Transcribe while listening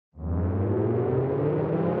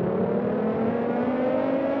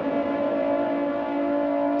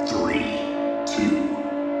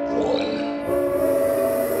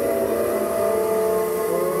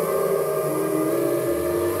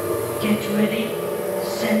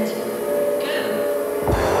Set. Go.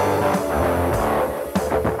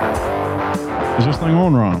 Is this thing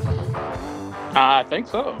on, Ron? I think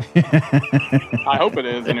so. I hope it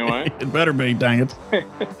is, anyway. It better be, dang it.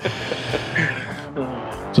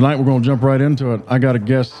 Tonight we're going to jump right into it. I got a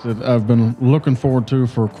guest that I've been looking forward to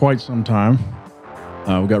for quite some time.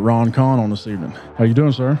 We've got Conn on this evening. How you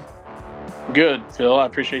doing, sir? Good, Phil. I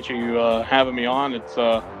appreciate you having me on. It's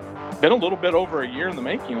been a little bit over a year in the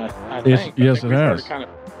making, I think. Yes, it has. We started kind of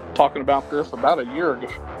talking about this about a year ago,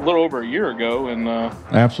 a little over a year ago. And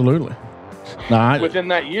absolutely. Within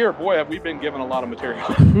that year, boy, have we been given a lot of material.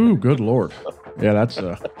 Ooh, good Lord. Yeah, that's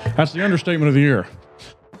the understatement of the year.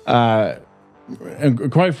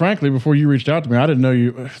 And quite frankly, before you reached out to me, I didn't know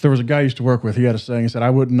you. There was a guy I used to work with. He had a saying. He said, "I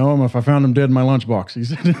wouldn't know him if I found him dead in my lunchbox." He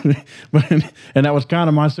said, and that was kind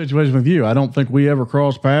of my situation with you. I don't think we ever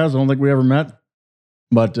crossed paths. I don't think we ever met.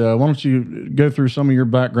 But why don't you go through some of your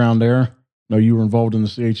background there? I know you were involved in the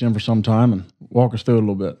CHM for some time, and walk us through it a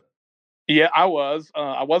little bit. Yeah, I was.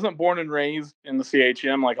 I wasn't born and raised in the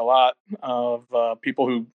CHM like a lot of people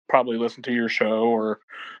who probably listen to your show or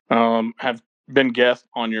have been guests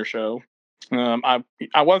on your show. I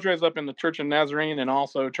was raised up in the Church of Nazarene and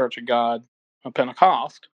also Church of God,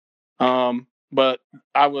 Pentecost. But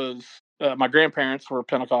I was my grandparents were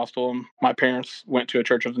Pentecostal, and my parents went to a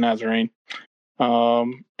Church of the Nazarene.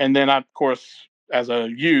 And then, of course, as a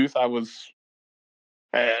youth, I was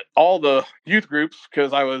at all the youth groups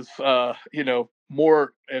because I was,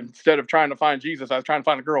 more, instead of trying to find Jesus, I was trying to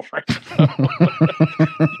find a girlfriend. So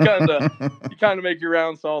you kind of make your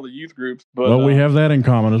rounds to all the youth groups. But well, we have that in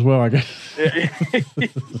common as well, I guess.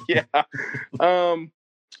 Yeah.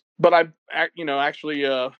 But I, actually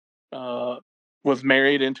was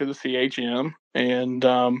married into the CHM, and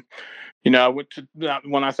I went to,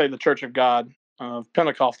 when I say the Church of God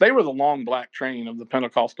Pentecost, they were the long black train of the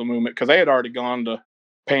Pentecostal movement because they had already gone to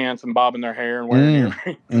pants and bobbing their hair and wearing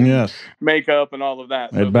earrings, yes, makeup and all of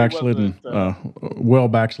that. They'd backslidden, well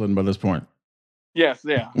backslidden by this point. Yes,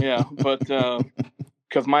 yeah. But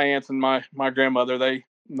because my aunts and my grandmother, they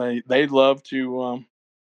love to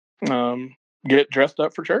get dressed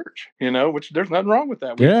up for church, which there's nothing wrong with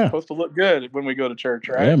that. We're supposed to look good when we go to church,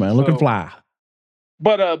 right? Yeah, man, looking fly.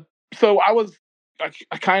 But so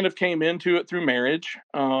I kind of came into it through marriage.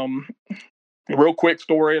 A real quick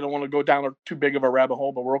story. I don't want to go down too big of a rabbit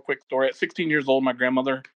hole, but real quick story. At 16 years old, my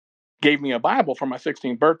grandmother gave me a Bible for my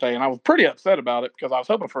 16th birthday, and I was pretty upset about it because I was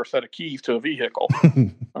hoping for a set of keys to a vehicle.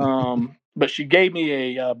 But she gave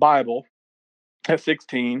me a Bible at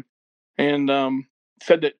 16, and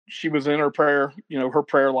said that she was in her prayer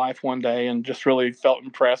life one day, and just really felt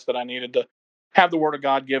impressed that I needed to have the Word of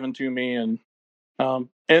God given to me, and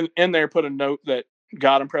in there put a note that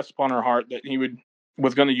God impressed upon her heart that He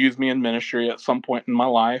was going to use me in ministry at some point in my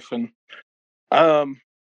life. And I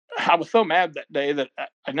was so mad that day that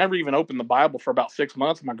I never even opened the Bible for about 6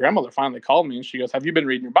 months. And my grandmother finally called me and she goes, "Have you been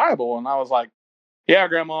reading your Bible?" And I was like, "Yeah,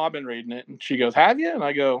 Grandma, I've been reading it." And she goes, "Have you?" And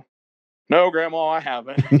I go, "No, Grandma, I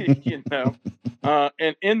haven't."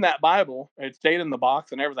 And in that Bible, it stayed in the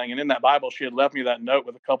box and everything. And in that Bible, she had left me that note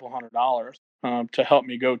with a couple $100 to help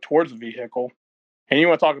me go towards the vehicle. And you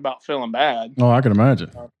want to talk about feeling bad? Oh, I can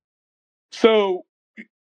imagine. So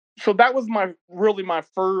that was my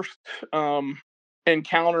first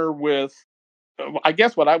encounter with, I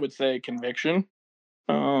guess what I would say, conviction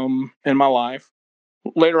in my life.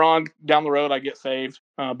 Later on down the road, I get saved,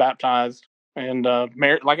 baptized, and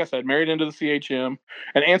married. Like I said, married into the CHM,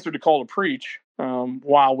 and answered the call to preach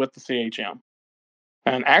while with the CHM,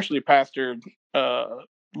 and actually pastored a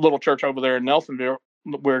little church over there in Nelsonville,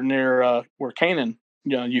 where Conn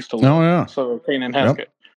used to live. Oh yeah, so Conn Heskett.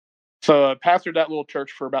 Yep. So I pastored that little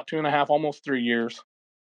church for about 2.5, almost 3 years,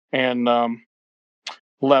 and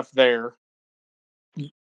left there.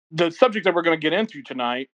 The subject that we're going to get into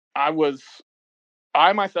tonight, I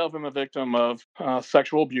myself am a victim of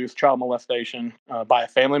sexual abuse, child molestation by a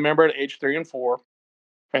family member at age 3 and 4,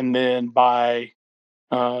 and then by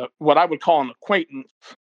what I would call an acquaintance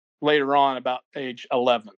later on about age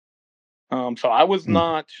 11. So I was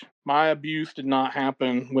not, my abuse did not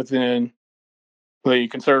happen within the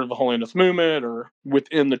conservative holiness movement or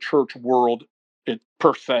within the church world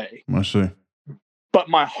per se. I see. But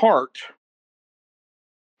my heart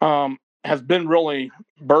has been really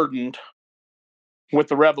burdened with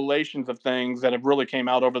the revelations of things that have really came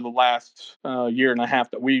out over the last year and a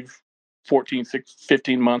half that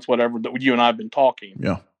 15 months, whatever, that you and I have been talking.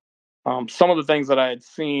 Yeah. Some of the things that I had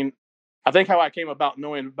seen, I think how I came about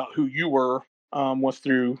knowing about who you were was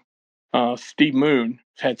through Steve Moon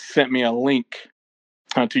had sent me a link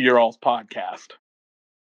to your all's podcast.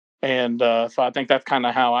 And so I think that's kind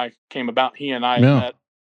of how I came about. He and I met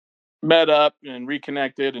met up and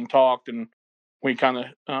reconnected and talked, and we kind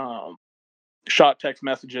of shot text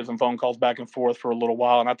messages and phone calls back and forth for a little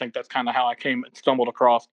while. And I think that's kind of how I stumbled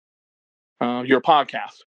across your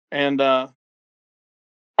podcast, and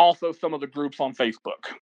also some of the groups on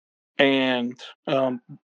Facebook. And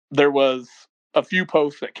there was a few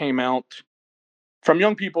posts that came out from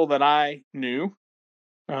young people that I knew.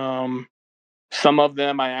 Some of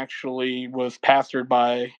them I actually was pastored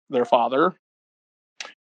by their father.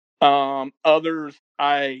 Others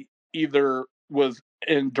I either was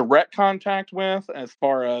in direct contact with as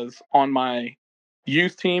far as on my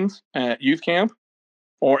youth teams at youth camp,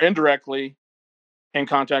 or indirectly in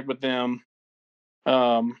contact with them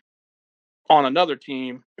um, on another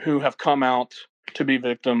team who have come out to be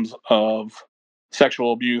victims of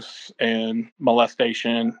sexual abuse and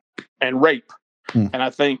molestation and rape. And I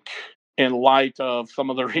think in light of some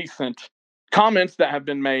of the recent comments that have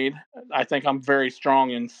been made, I think I'm very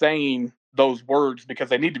strong in saying those words because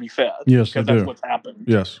they need to be said. Yes, because they that's do. what's happened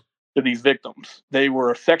Yes. to these victims. They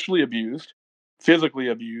were sexually abused, physically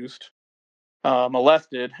abused,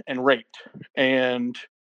 molested, and raped. And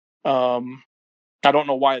I don't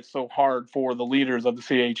know why it's so hard for the leaders of the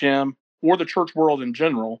CHM or the church world in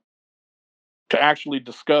general to actually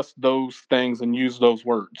discuss those things and use those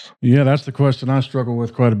words. Yeah, that's the question I struggle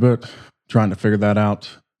with quite a bit, trying to figure that out.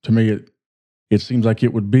 To me, it seems like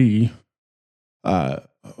it would be. Well,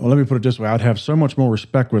 let me put it this way: I'd have so much more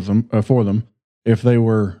respect with them for them if they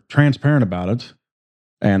were transparent about it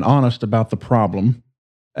and honest about the problem,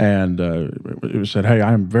 and it said, "Hey,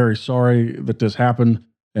 I am very sorry that this happened,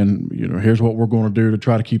 and here's what we're going to do to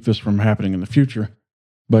try to keep this from happening in the future."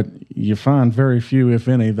 But you find very few, if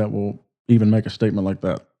any, that will even make a statement like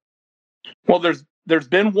that. Well, there's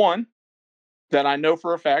been one that I know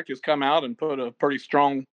for a fact has come out and put a pretty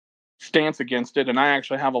strong stance against it, and I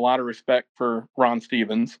actually have a lot of respect for Ron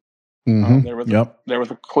Stevens. Mm-hmm. There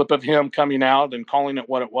was a clip of him coming out and calling it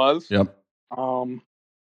what it was. Yep. I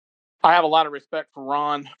have a lot of respect for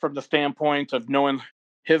Ron from the standpoint of knowing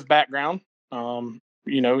his background.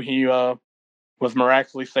 He was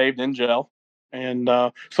miraculously saved in jail, and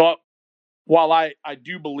so while I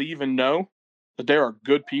do believe and know that there are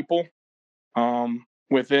good people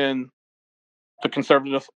within the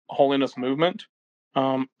conservative holiness movement,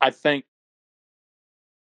 I think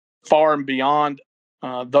far and beyond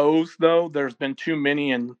those, though, there's been too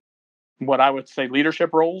many in what I would say leadership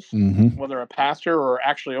roles, whether a pastor or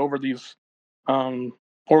actually over these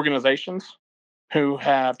organizations, who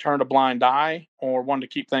have turned a blind eye or wanted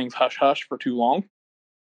to keep things hush hush for too long.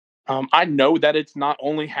 I know that it's not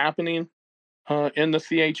only happening in the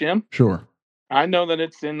CHM. Sure. I know that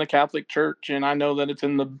it's in the Catholic Church, and I know that it's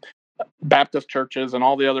in the Baptist churches and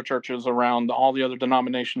all the other churches around, all the other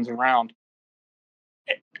denominations around.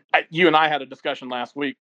 You and I had a discussion last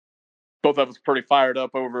week. Both of us pretty fired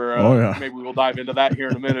up over. Maybe we'll dive into that here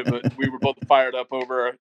in a minute, but we were both fired up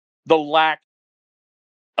over the lack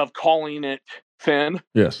of calling it sin.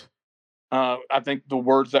 Yes. I think the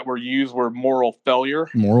words that were used were moral failure.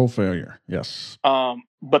 Moral failure. Yes.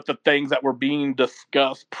 But the things that were being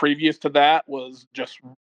discussed previous to that was just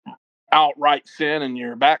outright sin and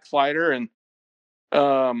you're a backslider. And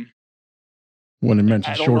when it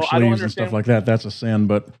mentions short sleeves and stuff like that, that's a sin.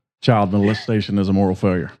 But child molestation is a moral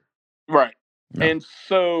failure. Right. Yeah. And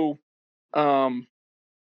so I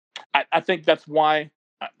think that's why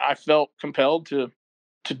I felt compelled to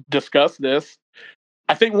discuss this.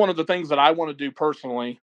 I think one of the things that I want to do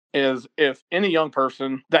personally is if any young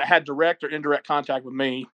person that had direct or indirect contact with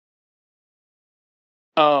me,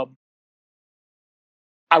 I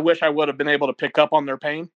wish I would have been able to pick up on their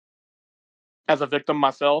pain as a victim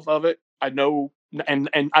myself of it. I know, and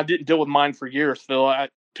I didn't deal with mine for years, Phil.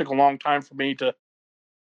 It took a long time for me to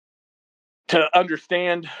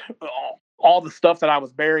understand all the stuff that I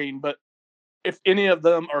was burying. But if any of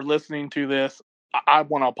them are listening to this, I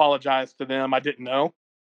want to apologize to them. I didn't know.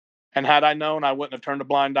 And had I known, I wouldn't have turned a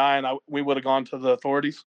blind eye, and we would have gone to the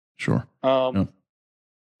authorities. Sure.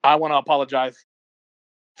 I want to apologize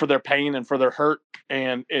for their pain and for their hurt.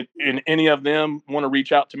 And any of them want to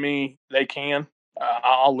reach out to me, they can.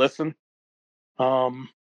 I'll listen. I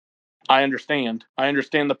understand. I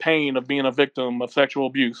understand the pain of being a victim of sexual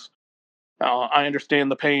abuse. I understand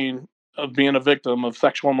the pain of being a victim of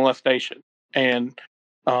sexual molestation. And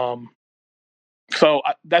so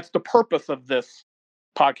that's the purpose of this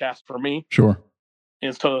podcast for me. Sure.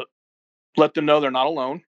 Is to let them know they're not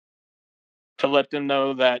alone, to let them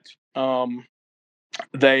know that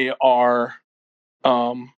they are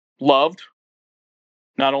loved,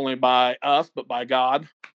 not only by us, but by God,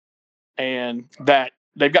 and that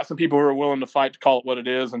they've got some people who are willing to fight to call it what it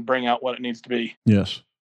is and bring out what it needs to be. Yes.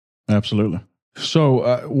 Absolutely.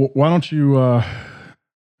 So why don't you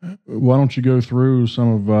go through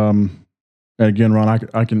some of and again, Ron,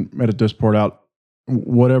 I can edit this part out.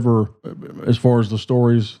 Whatever, as far as the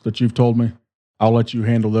stories that you've told me, I'll let you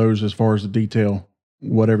handle those as far as the detail.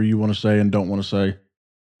 Whatever you want to say and don't want to say.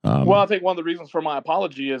 Well, I think one of the reasons for my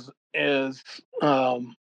apology is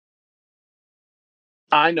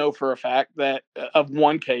I know for a fact that of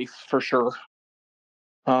one case for sure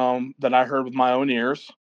that I heard with my own ears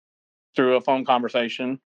through a phone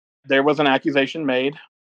conversation. There was an accusation made,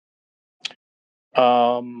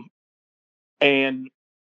 and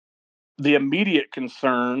the immediate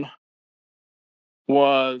concern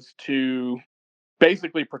was to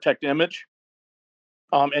basically protect image,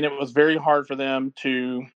 and it was very hard for them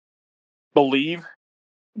to believe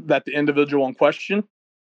that the individual in question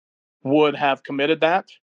would have committed that,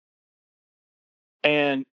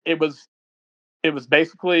 and it was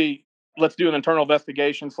basically, let's do an internal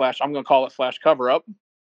investigation slash, I'm going to call it slash cover up,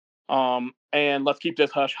 and let's keep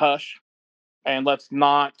this hush hush, and let's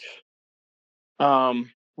not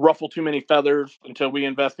ruffle too many feathers until we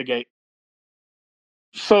investigate.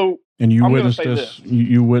 So, and you I'm gonna witnessed say this. this.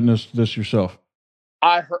 You witnessed this yourself.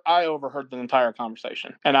 I overheard the entire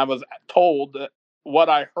conversation, and I was told that what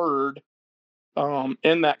I heard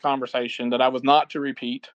in that conversation that I was not to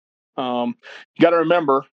repeat. You got to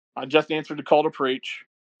remember, I just answered the call to preach.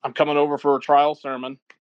 I'm coming over for a trial sermon.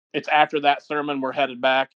 It's after that sermon we're headed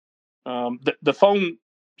back. The phone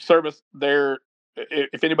service there,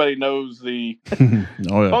 if anybody knows, the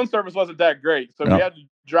Oh yeah. phone service wasn't that great, so we had to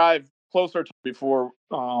drive closer to before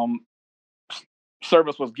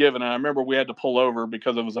service was given. And I remember we had to pull over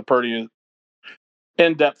because it was a pretty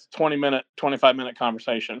in-depth 25-minute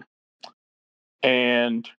conversation.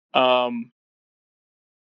 And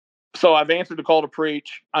so I've answered the call to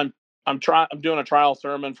preach. I'm doing a trial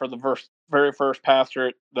sermon for the very first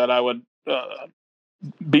pastorate that I would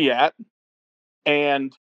be at,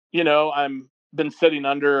 and I'm been sitting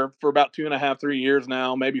under for about 2.5, 3 years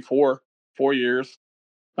now, maybe 4 years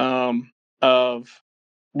of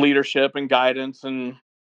leadership and guidance, and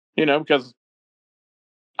because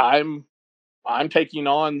I'm taking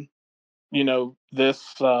on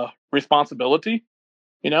this responsibility.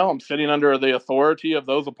 I'm sitting under the authority of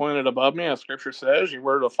those appointed above me, as Scripture says. You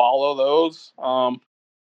were to follow those,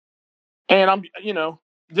 and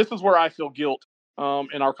this is where I feel guilt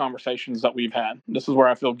in our conversations that we've had. This is where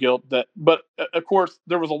I feel guilt but of course,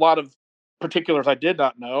 there was a lot of particulars I did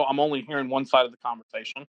not know. I'm only hearing one side of the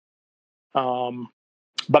conversation.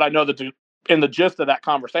 But I know that in the gist of that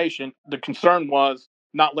conversation, the concern was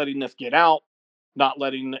not letting this get out, not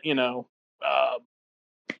letting,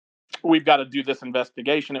 we've got to do this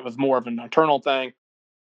investigation. It was more of an internal thing.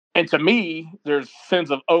 And to me, there's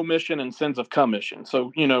sins of omission and sins of commission.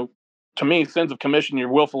 So, to me, sins of commission,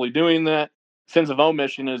 you're willfully doing that. Sins of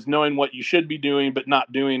omission is knowing what you should be doing, but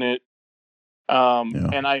not doing it.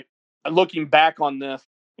 And looking back on this,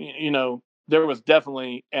 there was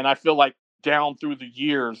definitely, and I feel like down through the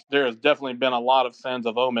years, there has definitely been a lot of sins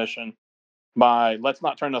of omission by let's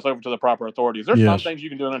not turn this over to the proper authorities. There's some things you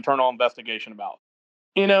can do an internal investigation about.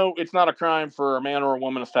 It's not a crime for a man or a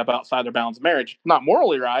woman to step outside their bounds of marriage. Not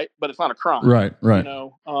morally right, but it's not a crime. Right.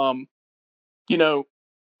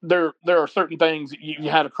 There are certain things you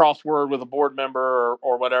had a crossword with a board member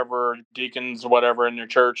or whatever, deacons or whatever in your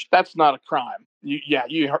church. That's not a crime.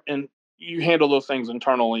 You handle those things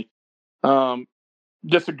internally.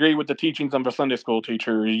 Disagree with the teachings of a Sunday school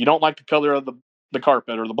teacher. You don't like the color of the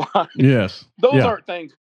carpet or the blind. Yes. Those aren't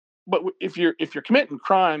things. But if you're committing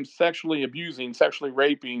crimes, sexually abusing, sexually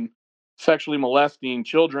raping, sexually molesting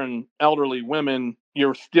children, elderly women,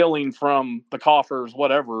 you're stealing from the coffers,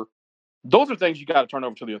 whatever. Those are things you got to turn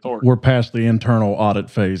over to the authorities. We're past the internal audit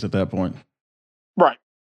phase at that point. Right.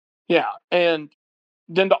 Yeah. And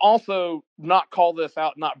then to also not call this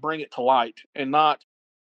out, not bring it to light, and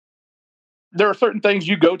there are certain things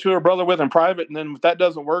you go to a brother with in private, and then if that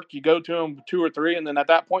doesn't work, you go to him 2 or 3, and then at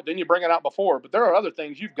that point, then you bring it out before. But there are other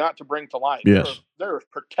things you've got to bring to light. Yes. There is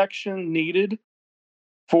protection needed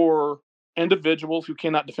for individuals who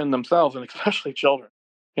cannot defend themselves, and especially children.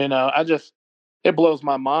 It blows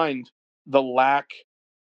my mind, the lack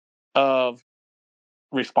of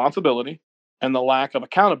responsibility and the lack of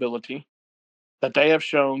accountability that they have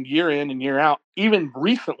shown year in and year out, even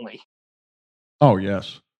recently. Oh,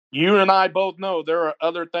 yes. You and I both know there are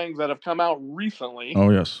other things that have come out recently. Oh,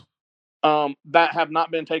 yes. That have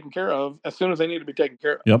not been taken care of as soon as they need to be taken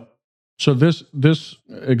care of. Yep. So this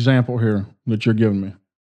example here that you're giving me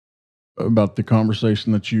about the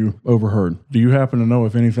conversation that you overheard, do you happen to know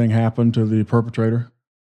if anything happened to the perpetrator?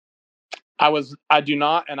 I do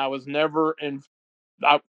not, and I was never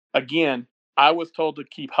Again, I was told to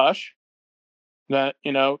keep hush, that,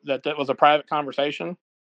 that was a private conversation.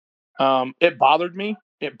 It bothered me.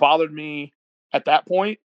 It bothered me at that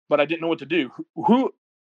point, but I didn't know what to do. Who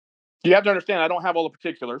you have to understand, I don't have all the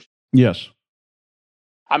particulars. Yes.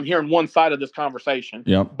 I'm hearing one side of this conversation,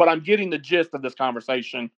 Yep. but I'm getting the gist of this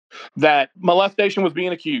conversation, that molestation was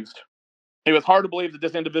being accused. It was hard to believe that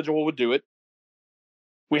this individual would do it.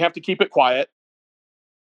 We have to keep it quiet.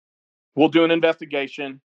 We'll do an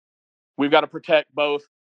investigation. We've got to protect both.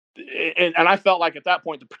 And I felt like at that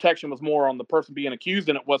point, the protection was more on the person being accused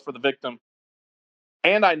than it was for the victim.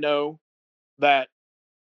 And I know that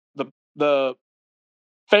the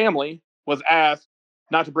family was asked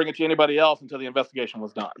not to bring it to anybody else until the investigation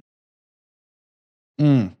was done.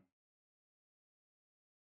 Mm.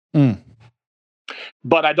 Mm.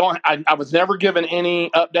 But I was never given any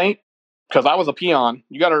update because I was a peon.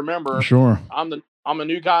 You got to remember, Sure. I'm a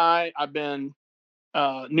new guy. I've been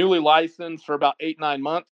newly licensed for about 8-9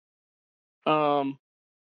 months.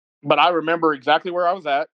 But I remember exactly where I was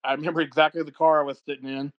at. I remember exactly the car I was sitting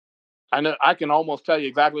in. I know I can almost tell you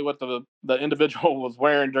exactly what the individual was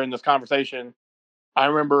wearing during this conversation. I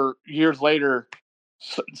remember years later,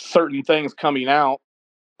 certain things coming out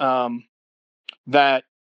that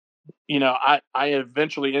I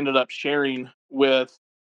eventually ended up sharing with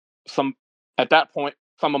some, at that point,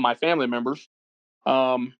 some of my family members.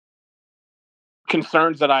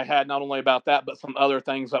 Concerns that I had not only about that, but some other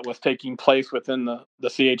things that was taking place within the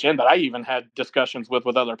CHM that I even had discussions with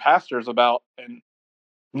other pastors about, and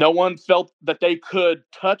no one felt that they could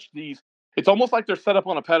touch these. It's almost like they're set up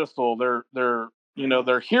on a pedestal. They're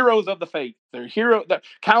heroes of the faith. That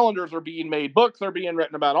calendars are being made, books are being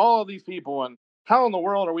written about all of these people, and how in the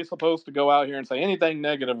world are we supposed to go out here and say anything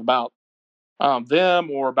negative about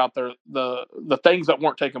them or about the things that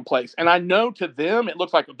weren't taking place? And I know to them it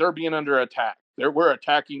looks like they're being under attack. We're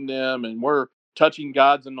attacking them, and we're touching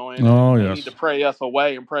God's anointed. Oh, and they yes. need to pray us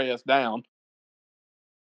away and pray us down.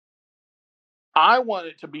 I want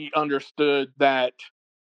it to be understood that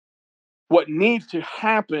what needs to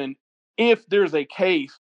happen, if there's a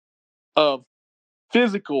case of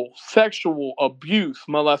physical, sexual abuse,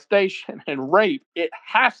 molestation, and rape, it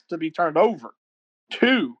has to be turned over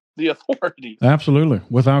to the authorities. Absolutely.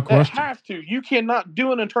 Without It question. has to. You cannot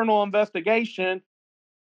do an internal investigation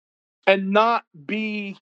and not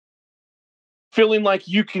be feeling like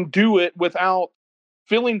you can do it without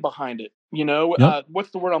feeling behind it. Yep. What's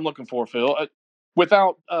the word I'm looking for, Phil?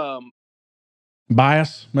 Without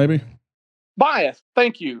Bias, maybe? bias.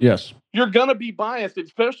 Thank you. Yes. You're going to be biased,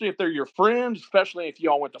 especially if they're your friends, especially if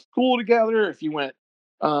you all went to school together, if you went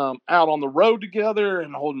out on the road together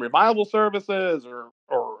and holding revival services or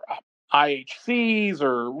IHCs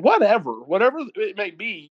or whatever it may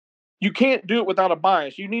be. You can't do it without a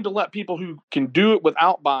bias. You need to let people who can do it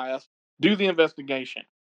without bias do the investigation.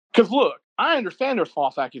 Because look, I understand there's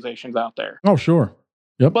false accusations out there. Oh, sure.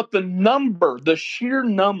 Yep. But the sheer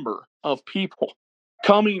number of people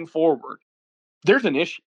coming forward, there's an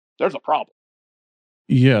issue. There's a problem.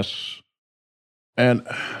 Yes. And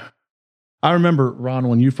I remember, Ron,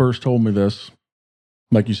 when you first told me this,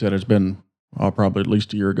 like you said, it's been probably at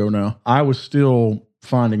least a year ago now. I was still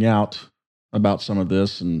finding out about some of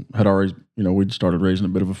this and had already, we'd started raising a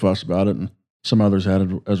bit of a fuss about it, and some others had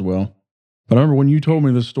it as well. But I remember when you told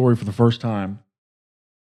me this story for the first time,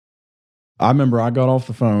 I remember I got off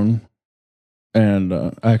the phone and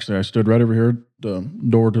actually I stood right over here at the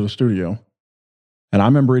door to the studio. And I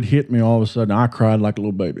remember it hit me all of a sudden. I cried like a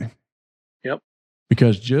little baby. Yep.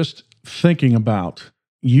 Because just thinking about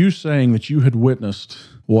you saying that you had witnessed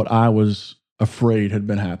what I was afraid had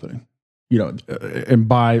been happening, and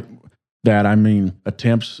by that I mean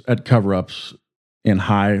attempts at cover-ups in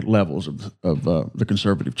high levels of the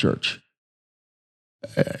conservative church.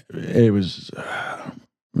 It was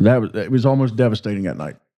almost devastating at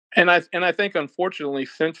night. And I think, unfortunately,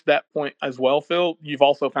 since that point as well, Phil, you've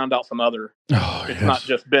also found out some other. Oh, It's yes. not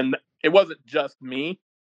just been. It wasn't just me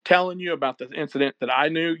telling you about this incident that I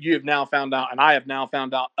knew. You have now found out, and I have now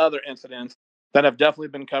found out other incidents that have definitely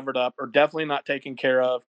been covered up or definitely not taken care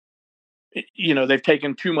of. They've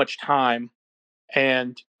taken too much time,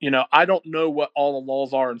 and I don't know what all the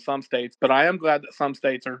laws are in some states, but I am glad that some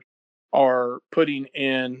states are putting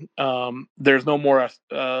in. There's no more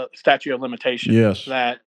statute of limitations. Yes.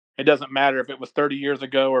 That it doesn't matter if it was 30 years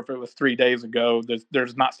ago or if it was 3 days ago.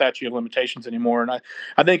 There's not statute of limitations anymore, and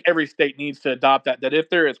I think every state needs to adopt that. That if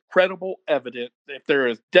there is credible evidence, if there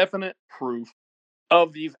is definite proof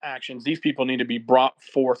of these actions, these people need to be brought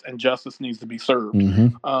forth and justice needs to be served.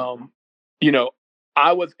 Mm-hmm.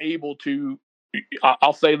 I was able to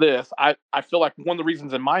I'll say this. I feel like one of the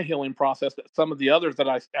reasons in my healing process that some of the others that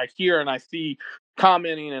I hear and I see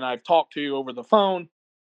commenting and I've talked to over the phone,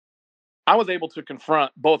 I was able to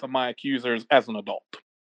confront both of my accusers as an adult.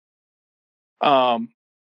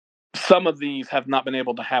 Some of these have not been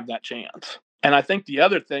able to have that chance. And I think the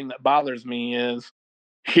other thing that bothers me is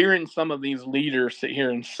hearing some of these leaders sit here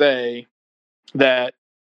and say that,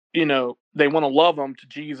 they want to love them to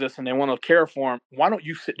Jesus and they want to care for them. Why don't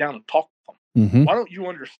you sit down and talk to them? Mm-hmm. Why don't you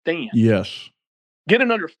understand? Yes. Get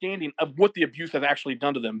an understanding of what the abuse has actually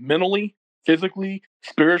done to them mentally, physically,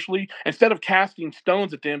 spiritually, instead of casting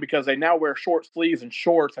stones at them because they now wear short sleeves and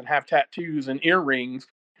shorts and have tattoos and earrings,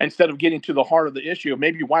 instead of getting to the heart of the issue of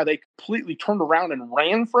maybe why they completely turned around and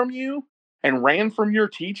ran from you and ran from your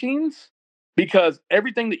teachings, because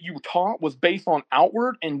everything that you taught was based on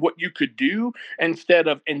outward and what you could do and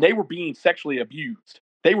they were being sexually abused.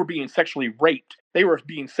 They were being sexually raped. They were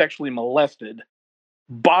being sexually molested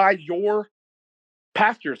by your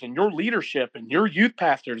pastors and your leadership and your youth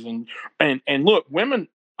pastors and look, women.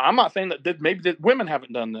 I'm not saying that maybe that women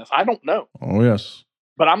haven't done this. I don't know. Oh yes.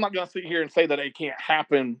 But I'm not going to sit here and say that it can't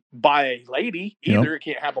happen by a lady either. It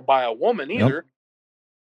can't happen by a woman either.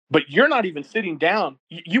 But you're not even sitting down.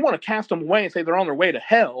 You want to cast them away and say they're on their way to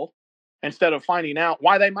hell instead of finding out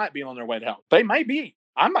why they might be on their way to hell. They may be.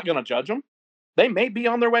 I'm not going to judge them. They may be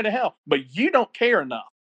on their way to hell, but you don't care enough.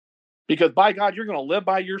 Because by God, you're going to live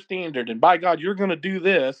by your standard. And by God, you're going to do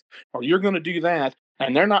this or you're going to do that.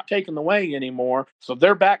 And they're not taking the way anymore. So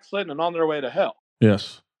they're backsliding and on their way to hell.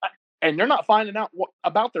 Yes. And they're not finding out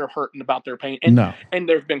about their hurt and about their pain. And, no. And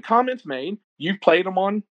there's been comments made. You've played them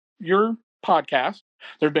on your podcast.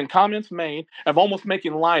 There have been comments made of almost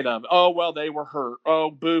making light of, oh, well, they were hurt. Oh,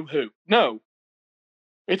 boo-hoo. No.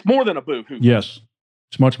 It's more than a boo-hoo. Yes.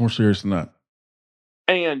 It's much more serious than that.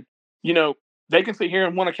 And, they can sit here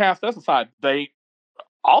and want to cast us aside.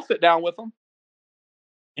 I'll sit down with them.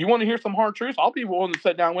 You want to hear some hard truths? I'll be willing to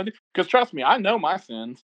sit down with you. Because trust me, I know my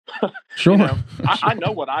sins. Sure. I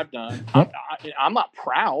know what I've done. Yep. I'm not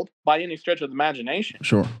proud by any stretch of the imagination.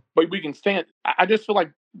 Sure. But we can stand. I just feel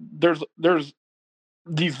like there's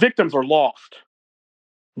these victims are lost.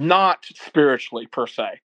 Not spiritually per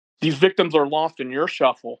se. These victims are lost in your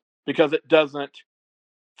shuffle because it doesn't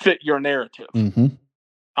fit your narrative. Mm-hmm.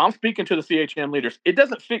 I'm speaking to the CHM leaders. It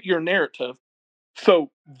doesn't fit your narrative.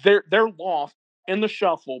 So they're lost in the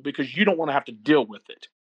shuffle because you don't want to have to deal with it.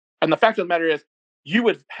 And the fact of the matter is, you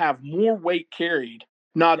would have more weight carried,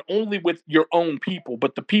 not only with your own people,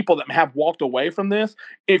 but the people that have walked away from this,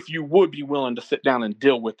 if you would be willing to sit down and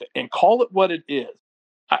deal with it and call it what it is.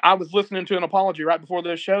 I was listening to an apology right before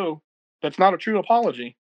this show. That's not a true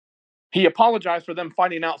apology. He apologized for them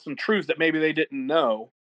finding out some truths that maybe they didn't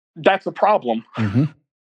know. That's a problem. Mm-hmm.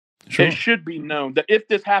 Sure. It should be known that if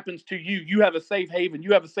this happens to you, you have a safe haven,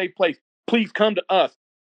 you have a safe place. Please come to us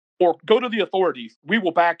or go to the authorities. We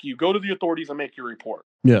will back you. Go to the authorities and make your report.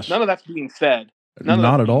 Yes. None of that's being said.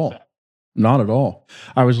 Not at all. Not at all.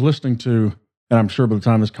 I was listening to, and I'm sure by the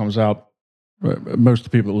time this comes out, most of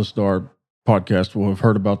the people that listen to our podcast will have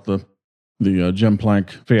heard about the Jim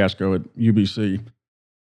Plank fiasco at UBC.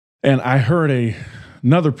 And I heard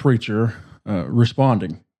another preacher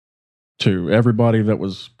responding to everybody that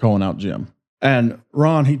was calling out Jim. And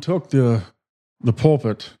Ron, he took the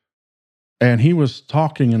pulpit and he was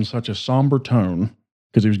talking in such a somber tone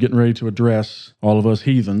because he was getting ready to address all of us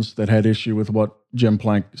heathens that had issue with what Jim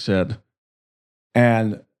Plank said.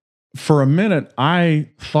 And for a minute, I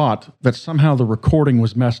thought that somehow the recording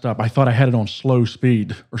was messed up. I thought I had it on slow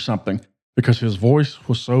speed or something because his voice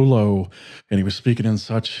was so low and he was speaking in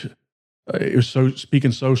speaking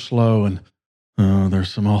so slow and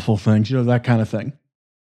there's some awful things, that kind of thing.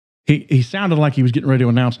 He sounded like he was getting ready to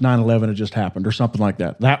announce 9/11 had just happened or something like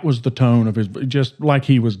that. That was the tone of his, just like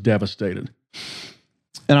he was devastated.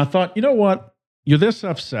 And I thought, you know what? You're this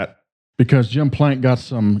upset because Jim Plank got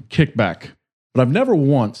some kickback. But I've never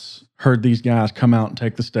once heard these guys come out and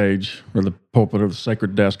take the stage or the pulpit or the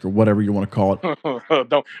sacred desk or whatever you want to call it.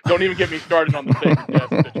 Don't even get me started on the sacred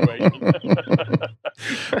desk situation.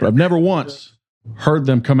 But I've never once heard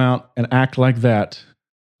them come out and act like that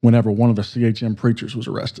whenever one of the CHM preachers was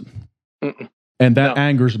arrested. Mm-mm. And that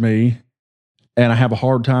angers me, and I have a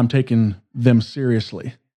hard time taking them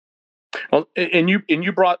seriously. Well, and you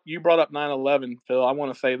brought up 9/11, Phil. I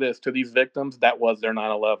want to say this to these victims: that was their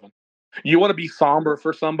 9/11. You want to be somber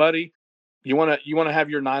for somebody? You want to have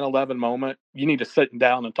your 9/11 moment? You need to sit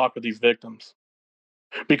down and talk with these victims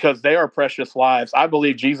because they are precious lives. I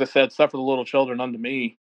believe Jesus said, "Suffer the little children unto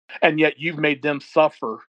me," and yet you've made them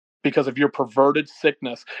suffer because of your perverted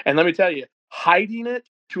sickness. And let me tell you, hiding it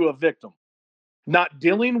to a victim, not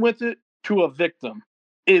dealing with it to a victim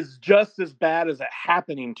is just as bad as it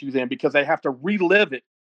happening to them, because they have to relive it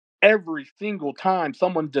every single time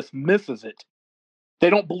someone dismisses it. They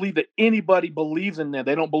don't believe that anybody believes in them.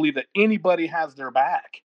 They don't believe that anybody has their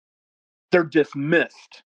back. They're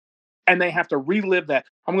dismissed. And they have to relive that.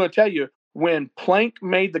 I'm going to tell you, when Plank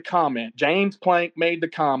made the comment, James Plank made the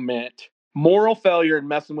comment, moral failure and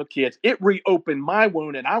messing with kids, it reopened my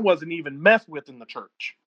wound, and I wasn't even messed with in the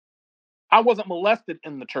church. I wasn't molested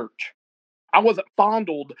in the church. I wasn't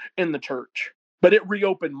fondled in the church, but it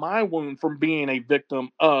reopened my wound from being a victim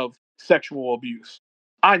of sexual abuse.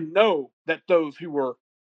 I know that those who were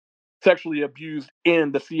sexually abused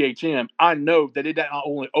in the CHM, I know that it not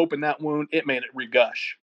only opened that wound, it made it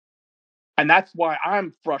regush. And that's why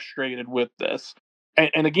I'm frustrated with this.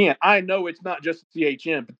 And again, I know it's not just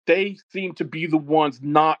CHM, but they seem to be the ones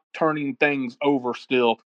not turning things over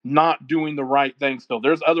still, not doing the right thing still.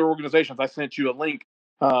 There's other organizations. I sent you a link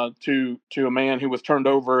to a man who was turned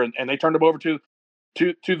over, and they turned him over to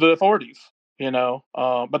the authorities,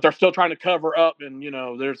 but they're still trying to cover up. And,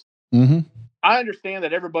 there's, I understand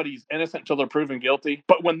that everybody's innocent until they're proven guilty,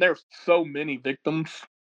 but when there's so many victims,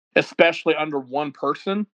 especially under one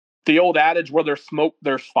person, the old adage, where there's smoke,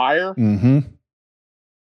 there's fire.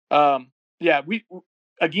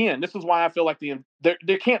 Again, this is why I feel like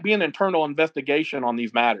there can't be an internal investigation on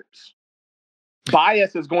these matters.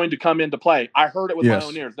 Bias is going to come into play. I heard it with my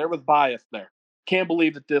own ears. There was bias there. Can't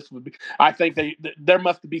believe that this would be. I think there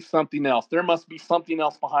must be something else. There must be something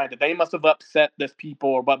else behind it. They must have upset this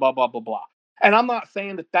people, or blah, blah, blah, blah, blah. And I'm not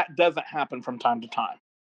saying that doesn't happen from time to time,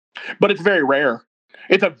 but it's very rare.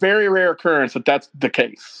 It's a very rare occurrence that that's the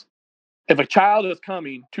case. If a child is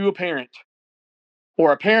coming to a parent,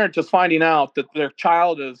 or a parent is finding out that their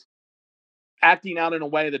child is acting out in a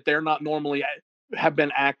way that they're not normally have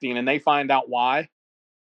been acting, and they find out why,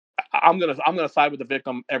 I'm gonna side with the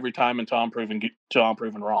victim every time until I'm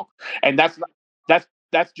proven wrong. And that's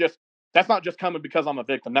not just coming because I'm a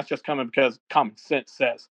victim. That's just coming because common sense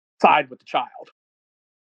says side with the child.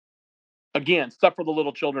 Again, suffer the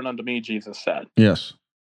little children unto me, Jesus said. Yes.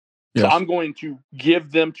 So I'm going to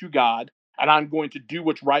give them to God, and I'm going to do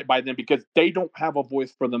what's right by them, because they don't have a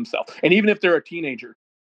voice for themselves. And even if they're a teenager,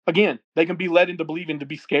 again, they can be led into believing, to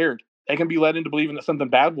be scared. They can be led into believing that something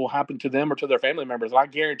bad will happen to them or to their family members. And I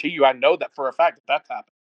guarantee you, I know that for a fact that's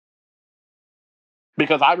happened.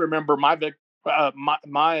 Because I remember my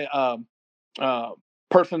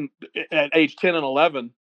person at age 10 and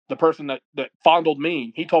 11, the person that fondled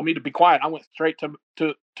me, he told me to be quiet. I went straight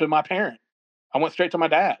to my parent. I went straight to my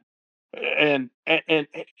dad. And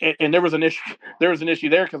there was an issue. There was an issue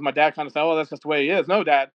there, because my dad kind of said, "Oh, that's just the way he is." No,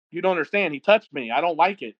 Dad, you don't understand. He touched me. I don't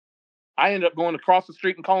like it. I ended up going across the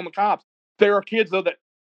street and calling the cops. There are kids, though, that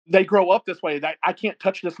they grow up this way. That I can't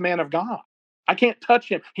touch this man of God. I can't touch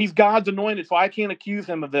him. He's God's anointed, so I can't accuse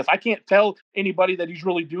him of this. I can't tell anybody that he's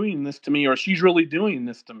really doing this to me, or she's really doing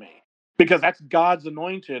this to me, because that's God's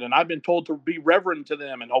anointed, and I've been told to be reverent to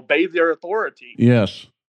them and obey their authority. Yes.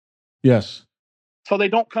 So they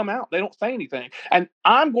don't come out. They don't say anything. And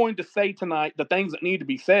I'm going to say tonight the things that need to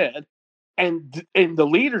be said. And the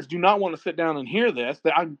leaders do not want to sit down and hear this.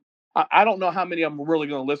 I don't know how many of them are really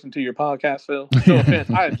going to listen to your podcast, Phil. No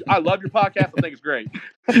offense. I love your podcast. I think it's great.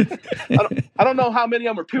 I don't know how many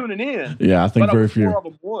of them are tuning in. Yeah, I think very few. More of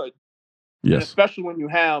them would. Yes. And especially when you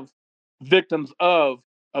have victims of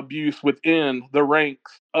abuse within the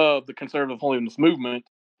ranks of the conservative holiness movement,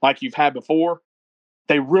 like you've had before.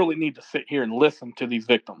 They really need to sit here and listen to these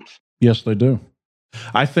victims. Yes, they do.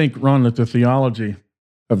 I think, Ron, that the theology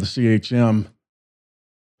of the CHM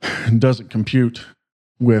doesn't compute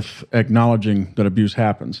with acknowledging that abuse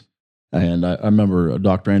happens. And I remember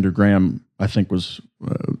Dr. Andrew Graham, I think, was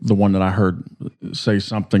the one that I heard say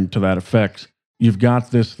something to that effect. You've got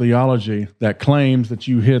this theology that claims that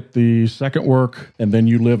you hit the second work and then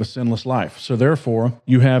you live a sinless life. So therefore,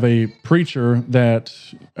 you have a preacher that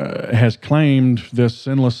has claimed this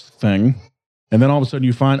sinless thing, and then all of a sudden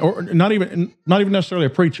you find, or not even necessarily a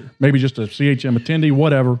preacher, maybe just a CHM attendee,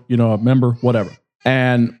 whatever, a member, whatever.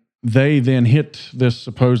 And they then hit this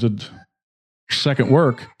supposed second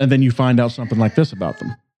work, and then you find out something like this about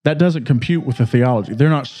them. That doesn't compute with the theology. They're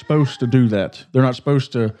not supposed to do that. They're not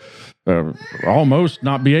supposed to almost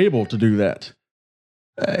not be able to do that.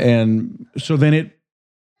 And so then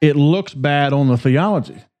it looks bad on the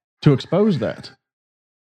theology to expose that.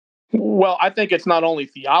 Well, I think it's not only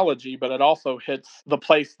theology, but it also hits the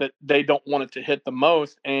place that they don't want it to hit the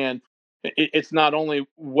most. And it's not only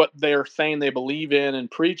what they're saying they believe in and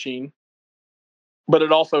preaching, but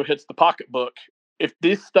it also hits the pocketbook. If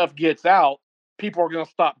this stuff gets out, people are going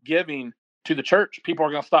to stop giving to the church. People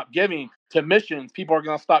are going to stop giving to missions. People are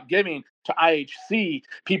going to stop giving to IHC.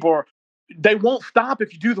 They won't stop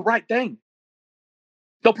if you do the right thing.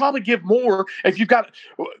 They'll probably give more if you've got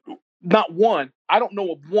not one. I don't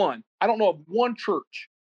know of one church,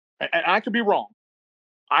 and I could be wrong.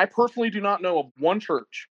 I personally do not know of one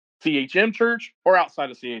church, CHM church or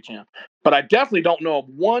outside of CHM, but I definitely don't know of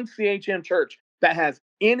one CHM church that has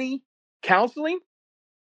any counseling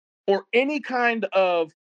or any kind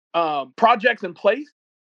of projects in place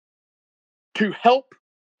to help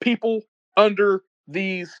people under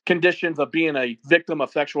these conditions of being a victim of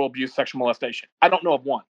sexual abuse, sexual molestation. I don't know of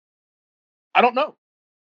one. I don't know.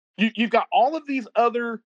 You've got all of these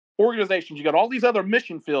other organizations. You got all these other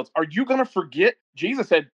mission fields. Are you going to forget? Jesus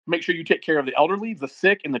said, make sure you take care of the elderly, the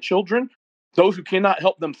sick, and the children, those who cannot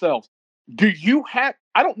help themselves. I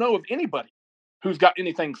don't know of anybody who's got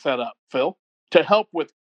anything set up, Phil, to help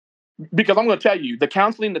with, because I'm going to tell you, the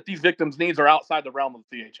counseling that these victims need are outside the realm of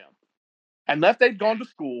the CHM. Unless they've gone to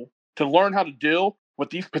school to learn how to deal with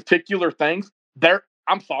these particular things,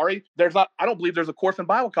 I'm sorry, I don't believe there's a course in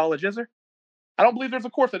Bible college, is there? I don't believe there's a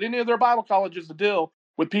course at any of their Bible colleges to deal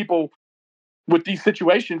with people with these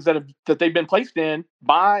situations that they've been placed in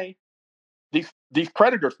by these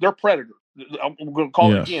predators. They're predators. I'm going to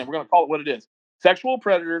call it again. We're going to call it what it is. Sexual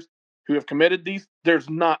predators who have committed these. There's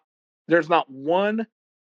not one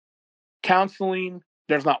counseling.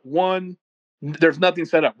 There's nothing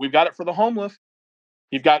set up. We've got it for the homeless.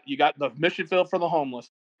 You got the mission field for the homeless.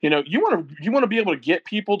 You want to be able to get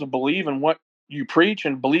people to believe in what you preach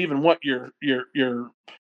and believe in what you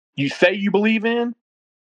say you believe in.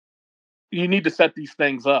 You need to set these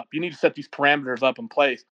things up. You need to set these parameters up in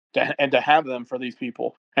place and to have them for these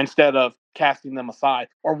people instead of casting them aside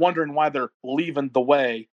or wondering why they're leaving the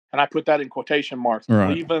way. And I put that in quotation marks,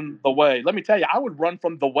 right. Leaving the way. Let me tell you, I would run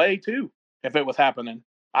from the way too if it was happening.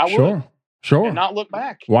 I would. Sure. And not look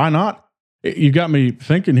back. Why not? You got me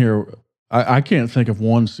thinking here. I can't think of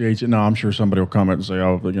one CH. No, I'm sure somebody will comment and say,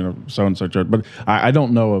 oh, so and so church. But I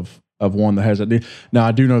don't know of one that has that. Now,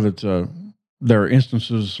 I do know that there are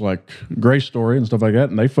instances like Grace Story and stuff like that,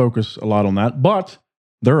 and they focus a lot on that. But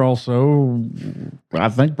they're also, I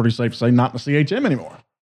think, pretty safe to say, not in the CHM anymore.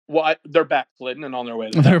 Well, they're backsliding and on their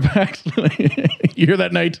way to They're backsliding. You hear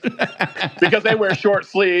that, Nate? Because they wear short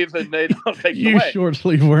sleeves and they don't take you the way. Short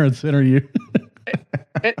sleeve wearing sinner, you.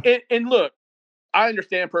 and look, I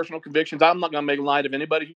understand personal convictions. I'm not going to make light of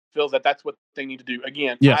anybody who feels that that's what they need to do.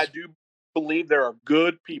 Again, yes. I do believe there are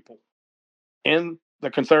good people in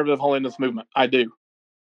the conservative holiness movement. I do.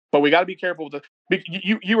 But we got to be careful with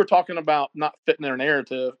you were talking about not fitting their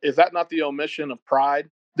narrative. Is that not the omission of pride?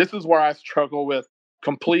 This is where I struggle with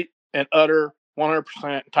complete and utter 100%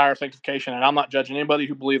 entire sanctification. And I'm not judging anybody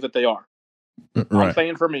who believes that they are. Right. I'm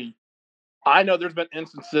saying for me, I know there's been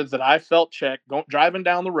instances that I felt checked driving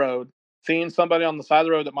down the road, seeing somebody on the side of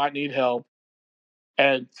the road that might need help,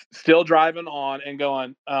 and still driving on and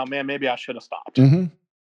going, oh, man, maybe I should have stopped. Mm-hmm.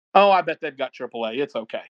 Oh, I bet they've got AAA. It's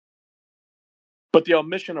okay. But the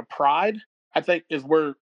omission of pride, I think, is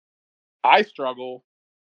where I struggle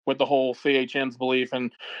with the whole CHM's belief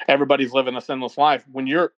and everybody's living a sinless life. When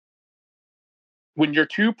you're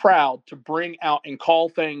too proud to bring out and call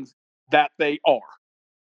things that they are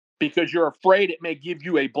because you're afraid it may give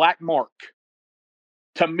you a black mark.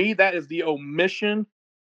 To me, that is the omission.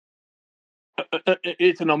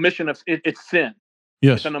 It's an omission of it's sin.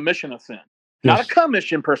 Yes. It's an omission of sin. Yes. Not a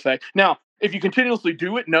commission per se. Now, if you continuously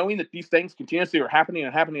do it, knowing that these things continuously are happening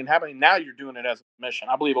and happening and happening, now you're doing it as a commission.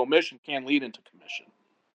 I believe omission can lead into commission.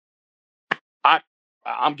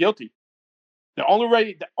 I'm guilty. The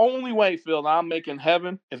only way, Phil, that I'm making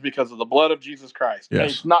heaven is because of the blood of Jesus Christ.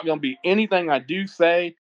 Yes. It's not going to be anything I do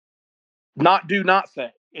say, not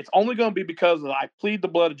say. It's only going to be because I plead the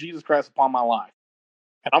blood of Jesus Christ upon my life.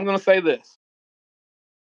 And I'm going to say this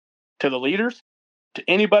to the leaders, to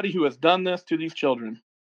anybody who has done this to these children.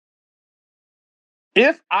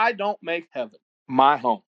 If I don't make heaven my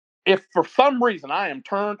home, if for some reason I am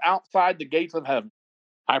turned outside the gates of heaven,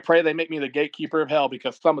 I pray they make me the gatekeeper of hell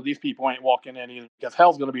because some of these people ain't walking in either because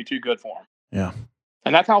hell's going to be too good for them. Yeah.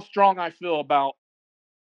 And that's how strong I feel about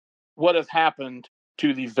what has happened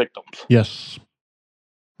to these victims. Yes.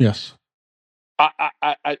 Yes.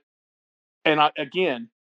 Again,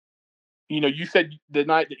 you said the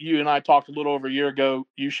night that you and I talked a little over a year ago,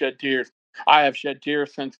 you shed tears. I have shed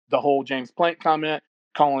tears since the whole James Plank comment,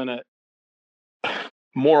 calling it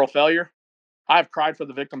moral failure. I've cried for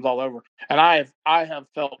the victims all over, and I have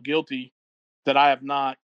felt guilty that I have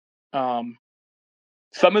not. Some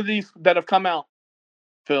of these that have come out,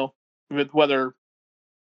 Phil, with whether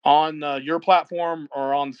on your platform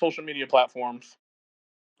or on social media platforms,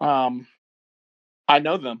 I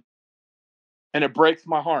know them, and it breaks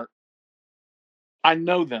my heart. I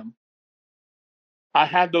know them. I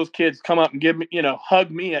had those kids come up and give me, hug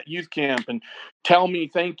me at youth camp and tell me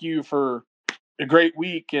thank you for a great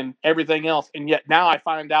week and everything else. And yet now I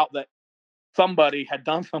find out that somebody had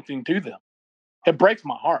done something to them. It breaks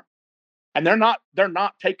my heart. And they're not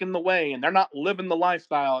taking the way, and they're not living the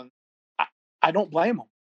lifestyle. And I don't blame them.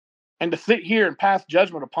 And to sit here and pass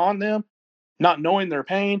judgment upon them, not knowing their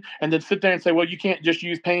pain, and then sit there and say, well, you can't just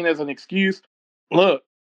use pain as an excuse. Look,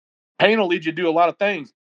 pain will lead you to do a lot of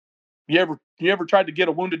things. You ever tried to get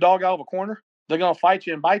a wounded dog out of a corner? They're gonna fight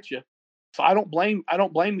you and bite you. So I don't blame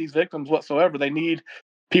these victims whatsoever. They need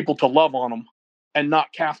people to love on them and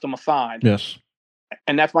not cast them aside. Yes.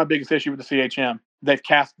 And that's my biggest issue with the CHM. They've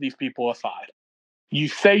cast these people aside. You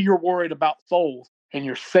say you're worried about souls, and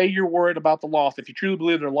you say you're worried about the lost. If you truly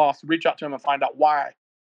believe they're lost, reach out to them and find out why.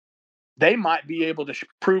 They might be able to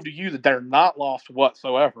prove to you that they're not lost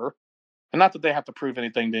whatsoever, and not that they have to prove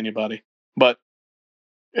anything to anybody. But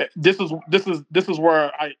this is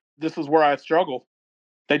where I struggle.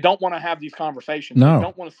 They don't want to have these conversations. No. They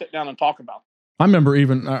don't want to sit down and talk about them. I remember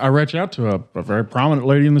I reached out to a very prominent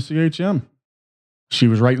lady in the CHM. She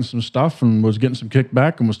was writing some stuff and was getting some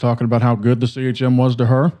kickback and was talking about how good the CHM was to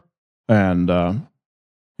her. And,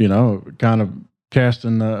 kind of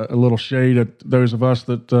casting a little shade at those of us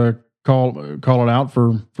that call it out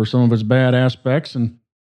for some of its bad aspects. And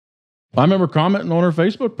I remember commenting on her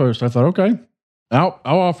Facebook post. I thought, okay, I'll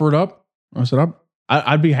offer it up. I said,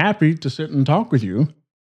 I'd be happy to sit and talk with you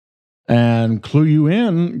and clue you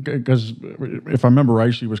in, because if I remember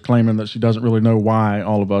right, she was claiming that she doesn't really know why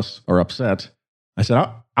all of us are upset. I said,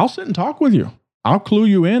 I'll sit and talk with you. I'll clue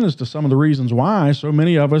you in as to some of the reasons why so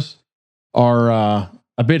many of us are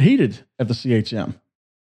a bit heated at the CHM.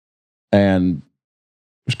 And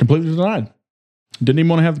was completely denied. Didn't even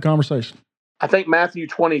want to have the conversation. I think Matthew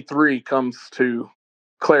 23 comes to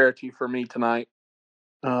clarity for me tonight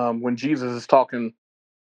when Jesus is talking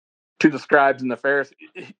to the scribes and the Pharisees.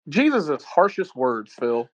 Jesus' harshest words,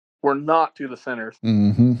 Phil, were not to the sinners.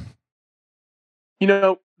 Mm-hmm.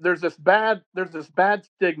 There's this bad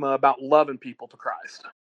stigma about loving people to Christ.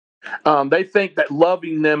 They think that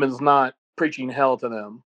loving them is not preaching hell to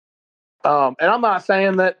them. And I'm not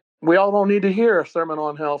saying that we all don't need to hear a sermon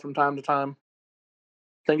on hell from time to time.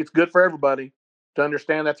 I think it's good for everybody to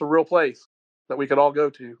understand that's a real place that we could all go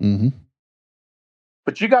to. Mm-hmm.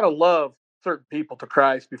 But you got to love certain people to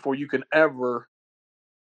Christ before you can ever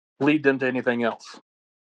lead them to anything else.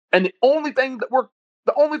 And the only thing we're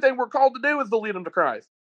called to do is to lead them to Christ.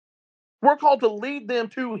 We're called to lead them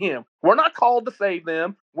to Him. We're not called to save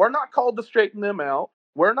them. We're not called to straighten them out.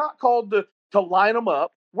 We're not called to line them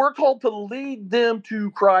up. We're called to lead them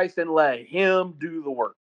to Christ and let Him do the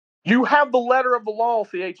work. You have the letter of the law,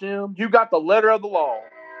 CHM. You got the letter of the law.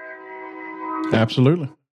 Absolutely.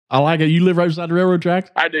 I like it. You live right beside the railroad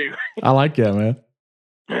tracks? I do. I like that, man.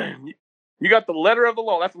 You got the letter of the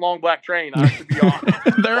law. That's a long black train. I should be on.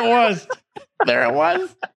 There it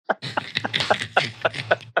was.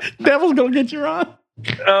 Devil's going to get you on.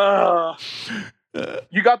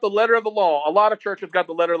 You got the letter of the law. A lot of churches got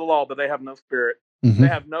the letter of the law, but they have no spirit. Mm-hmm. They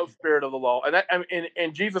have no spirit of the law.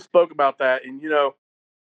 And Jesus spoke about that. And,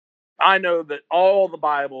 I know that all the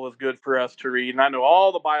Bible is good for us to read. And I know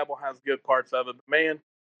all the Bible has good parts of it. But, man,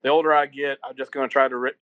 the older I get, I'm just going to try to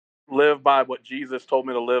live by what Jesus told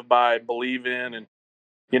me to live by and believe in. And,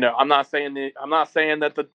 I'm not saying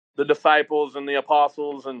that the disciples and the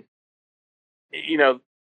apostles and,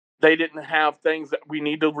 they didn't have things that we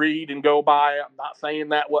need to read and go by. I'm not saying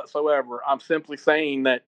that whatsoever. I'm simply saying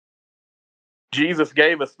that Jesus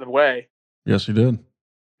gave us the way. Yes, He did.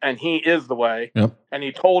 And He is the way. Yep. And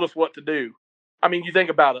He told us what to do. I mean, you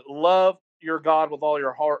think about it. Love your God with all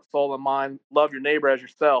your heart, soul, and mind. Love your neighbor as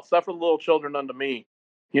yourself. Suffer the little children unto me.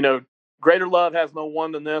 Greater love has no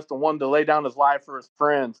one than this, the one to lay down his life for his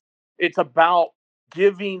friends. It's about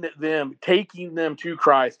giving them, taking them to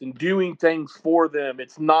Christ and doing things for them.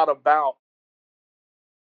 It's not about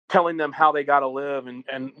telling them how they got to live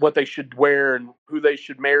and what they should wear and who they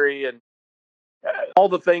should marry and all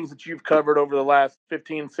the things that you've covered over the last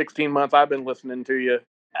 15, 16 months I've been listening to you.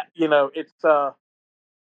 It's, man,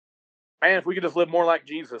 if we could just live more like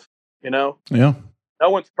Jesus, Yeah. No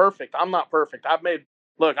one's perfect. I'm not perfect.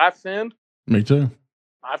 I've sinned. Me too.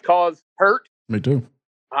 I've caused hurt. Me too.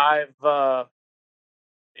 I'm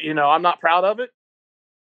not proud of it.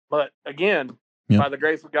 But again, by the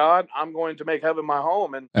grace of God, I'm going to make heaven my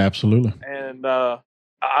home. And absolutely. And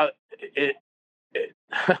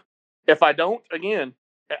if I don't, again,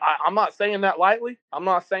 I'm not saying that lightly. I'm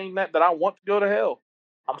not saying that I want to go to hell.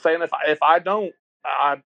 I'm saying if I don't,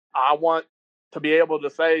 I want to be able to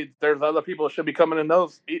say there's other people that should be coming in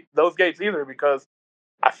those gates either, because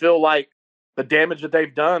I feel like the damage that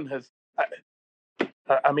they've done has.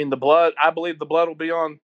 I mean, the blood. I believe the blood will be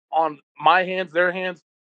on my hands, their hands,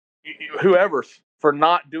 whoever's, for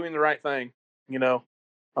not doing the right thing.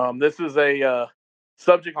 This is a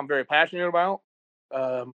subject I'm very passionate about.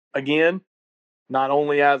 Again, not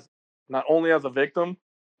only as a victim,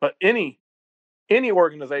 but any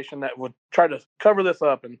organization that would try to cover this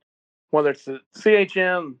up, and whether it's the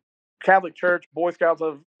CHM, Catholic Church, Boy Scouts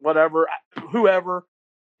of whatever, whoever,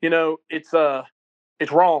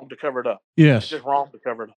 it's wrong to cover it up. Yes. It's just wrong to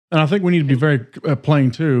cover it up. And I think we need to be very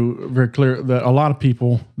plain too, very clear that a lot of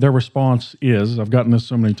people, their response is, I've gotten this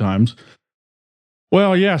so many times,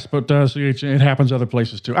 well, yes, but CHM, it happens other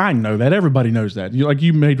places too. I know that. Everybody knows that.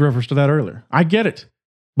 You made reference to that earlier. I get it.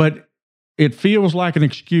 But it feels like an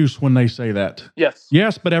excuse when they say that. Yes.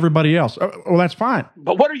 Yes, but everybody else. Well, that's fine.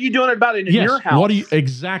 But what are you doing about it in your house?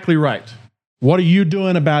 Exactly right. What are you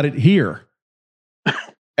doing about it here?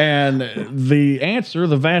 And the answer,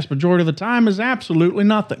 the vast majority of the time, is absolutely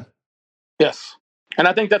nothing. Yes. And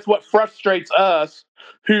I think that's what frustrates us,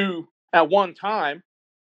 who at one time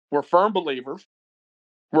were firm believers.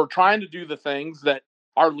 We're trying to do the things that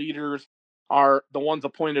our leaders are the ones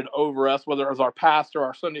appointed over us, whether it was our pastor,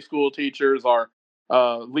 our Sunday school teachers, our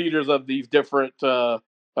leaders of these different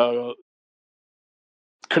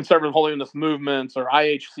conservative holiness movements, or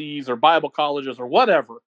IHCs, or Bible colleges, or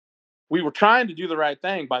whatever. We were trying to do the right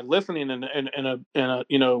thing by listening and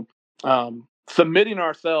submitting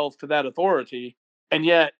ourselves to that authority, and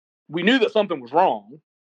yet we knew that something was wrong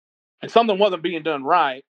and something wasn't being done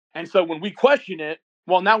right. And so when we question it,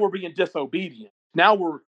 well, now we're being disobedient. Now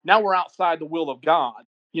we're outside the will of God.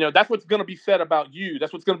 That's what's going to be said about you.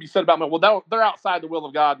 That's what's going to be said about me. Well, they're outside the will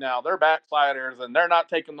of God now. They're backsliders, and they're not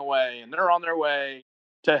taking the way, and they're on their way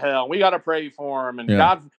to hell. We got to pray for them, and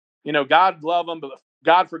God, God love them, but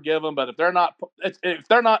God forgive them. But if they're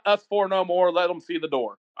not us for no more, let them see the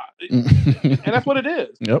door. And that's what it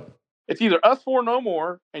is. Yep. It's either us for no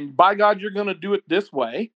more, and by God, you're going to do it this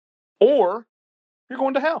way, or you're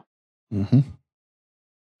going to hell. Mm-hmm.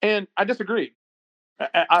 And I disagree.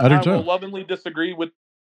 I do too. will lovingly disagree with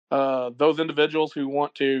those individuals who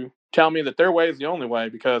want to tell me that their way is the only way,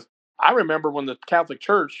 because I remember when the Catholic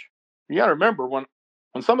Church, you got to remember when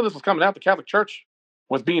some of this was coming out, the Catholic Church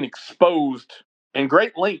was being exposed in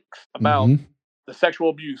great lengths about the sexual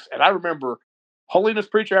abuse. And I remember holiness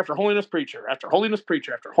preacher after holiness preacher after holiness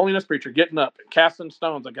preacher after holiness preacher getting up and casting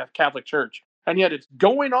stones at the Catholic Church. And yet it's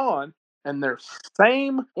going on in their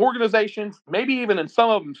same organizations, maybe even in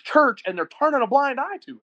some of them's church, and they're turning a blind eye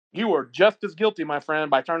to it. You are just as guilty, my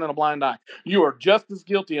friend, by turning a blind eye. You are just as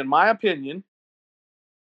guilty, in my opinion.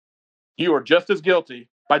 You are just as guilty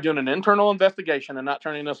by doing an internal investigation and not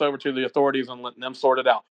turning this over to the authorities and letting them sort it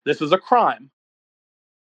out. This is a crime.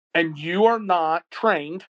 And you are not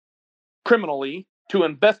trained criminally to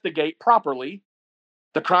investigate properly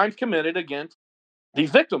the crimes committed against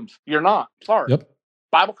these victims. You're not. Sorry. Yep.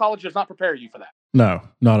 Bible college does not prepare you for that. No,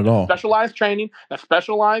 not at all. Specialized training, that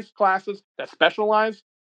specialized classes, that specialized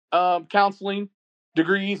counseling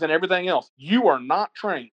degrees and everything else. You are not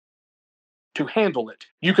trained to handle it.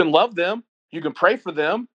 You can love them. You can pray for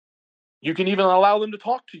them. You can even allow them to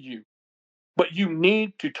talk to you. But you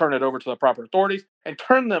need to turn it over to the proper authorities and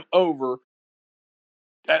turn them over.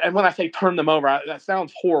 And when I say turn them over, that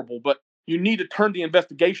sounds horrible, but you need to turn the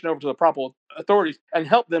investigation over to the proper authorities and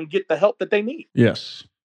help them get the help that they need. Yes.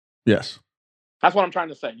 Yes. That's what I'm trying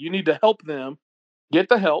to say. You need to help them get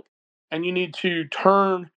the help, and you need to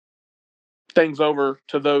turn things over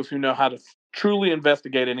to those who know how to truly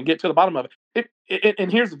investigate it and get to the bottom of it.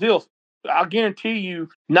 And here's the deal. I'll guarantee you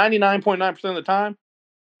 99.9% of the time,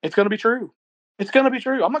 it's going to be true. It's going to be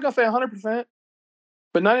true. I'm not going to say 100%,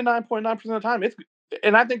 but 99.9% of the time,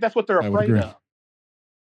 and I think that's what they're afraid of.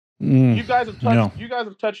 You guys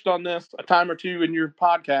have touched on this a time or two in your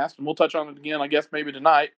podcast, and we'll touch on it again, I guess, maybe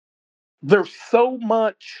tonight. There's so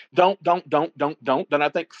much don't that I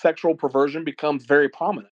think sexual perversion becomes very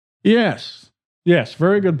prominent. Yes. Yes.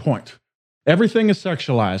 Very good point. Everything is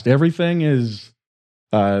sexualized. Everything is,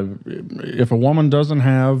 if a woman doesn't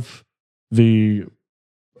have the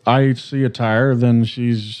IHC attire, then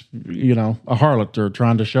she's, a harlot or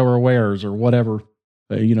trying to show her wares or whatever,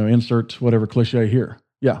 insert whatever cliche here.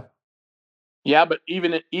 Yeah. Yeah. But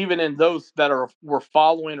even in those that were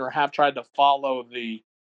following or have tried to follow the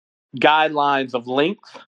guidelines of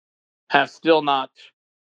length, have still not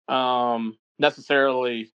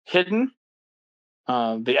necessarily hidden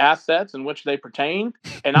the assets in which they pertain.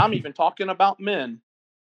 And I'm even talking about men.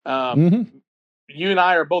 you and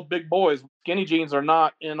I are both big boys. Skinny jeans are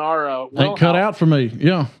not in our Ain't cut out for me.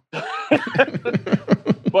 Yeah.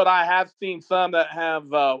 But I have seen some that have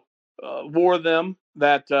wore them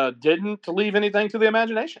that didn't leave anything to the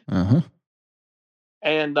imagination. Uh-huh.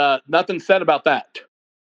 And nothing said about that.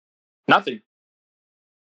 Nothing.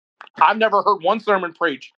 I've never heard one sermon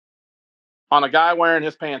preached on a guy wearing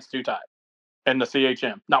his pants too tight in the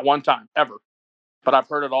CHM. Not one time, ever. But I've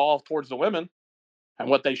heard it all towards the women and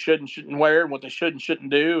what they should and shouldn't wear and what they should and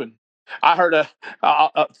shouldn't do. And I heard to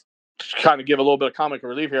kind of give a little bit of comic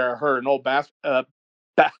relief here, I heard an old Baptist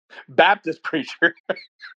preacher.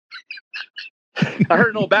 I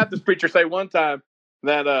heard an old Baptist preacher say one time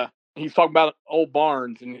that he's talking about old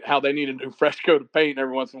barns and how they need a new fresh coat of paint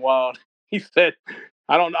every once in a while. He said,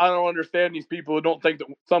 I don't understand these people who don't think that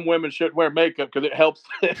some women should wear makeup because it helps.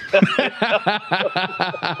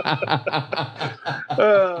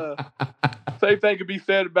 Same thing could be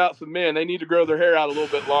said about some men. They need to grow their hair out a little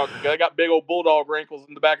bit longer. They got big old bulldog wrinkles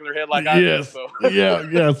in the back of their head like I do. So.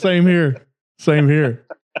 Yeah. Same here.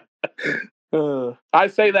 I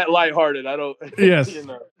say that lighthearted. I don't. Yes.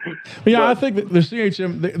 Yeah, I think that the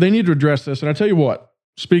CHM, they need to address this. And I tell you what,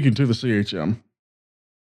 speaking to the CHM,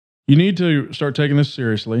 you need to start taking this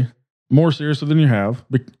seriously, more seriously than you have.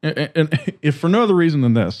 And if for no other reason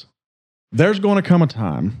than this, there's going to come a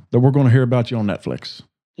time that we're going to hear about you on Netflix.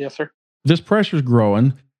 Yes, sir. This pressure's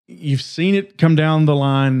growing. You've seen it come down the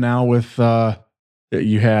line now with,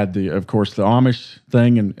 you had of course, the Amish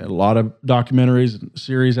thing and a lot of documentaries and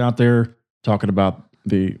series out there talking about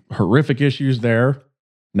the horrific issues there.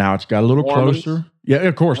 Now it's got a little Mormons. closer. Yeah,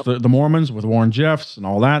 of course, the Mormons with Warren Jeffs and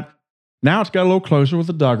all that. Now it's got a little closer with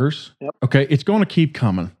the Duggars. Yep. Okay, it's going to keep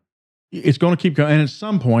coming. It's going to keep coming. And at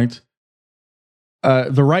some point,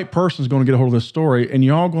 the right person is going to get a hold of this story, and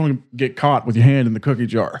you're all going to get caught with your hand in the cookie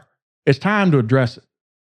jar. It's time to address it.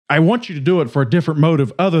 I want you to do it for a different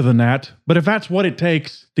motive other than that. But if that's what it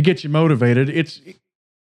takes to get you motivated,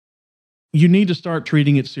 you need to start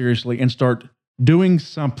treating it seriously and start doing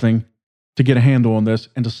something to get a handle on this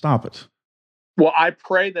and to stop it. Well, I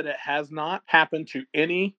pray that it has not happened to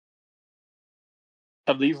any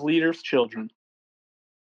of these leaders' children.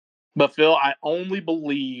 But Phil, I only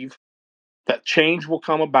believe that change will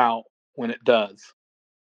come about when it does.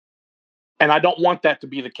 And I don't want that to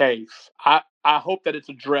be the case. I hope that it's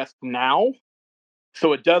addressed now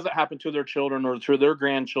so it doesn't happen to their children or to their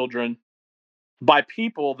grandchildren by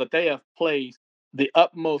people that they have placed the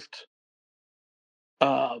utmost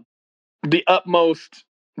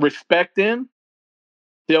respect in,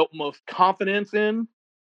 the utmost confidence in,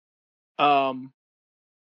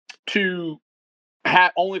 to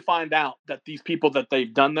only find out that these people that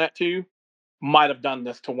they've done that to might have done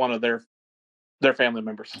this to one of their family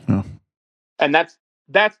members. Oh. And that's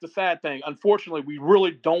the sad thing. Unfortunately, we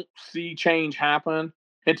really don't see change happen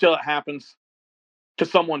until it happens to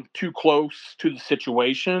someone too close to the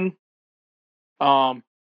situation. And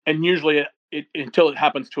usually until it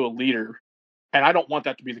happens to a leader. And I don't want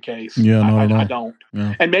that to be the case. Yeah, I don't.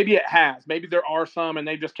 Yeah. And maybe it has. Maybe there are some and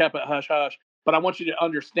they've just kept it hush hush. But I want you to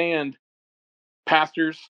understand,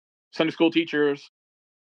 pastors, Sunday school teachers,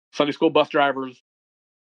 Sunday school bus drivers,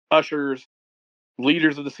 ushers,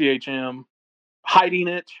 leaders of the CHM, hiding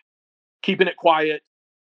it, keeping it quiet,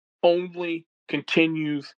 only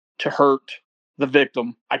continues to hurt the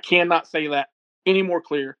victim. I cannot say that any more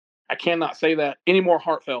clear. I cannot say that any more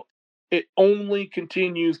heartfelt. It only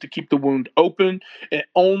continues to keep the wound open. It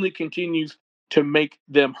only continues to make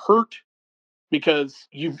them hurt because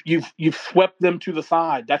you've swept them to the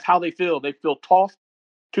side. That's how they feel. They feel tossed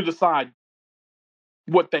to the side.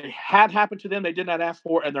 What they had happened to them, they did not ask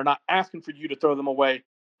for, and they're not asking for you to throw them away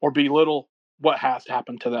or belittle what has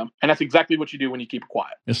happened to them. And that's exactly what you do when you keep it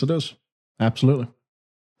quiet. Yes, it is. Absolutely.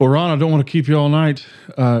 Well, Ron, I don't want to keep you all night.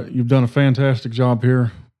 You've done a fantastic job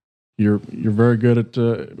here. You're very good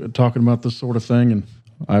at talking about this sort of thing, and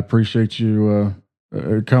I appreciate you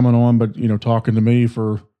coming on, but talking to me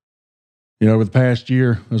for over the past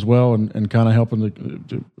year as well, and kind of helping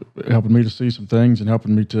me to see some things and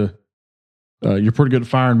helping me to. You're pretty good at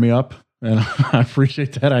firing me up, and I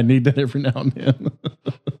appreciate that. I need that every now and then.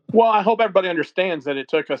 Well, I hope everybody understands that it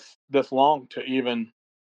took us this long to even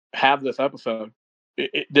have this episode.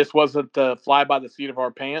 This wasn't the fly by the seat of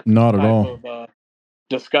our pants. Not at all. Of,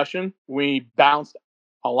 discussion. We bounced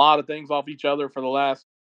a lot of things off each other for the last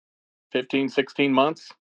 15, 16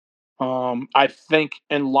 months. I think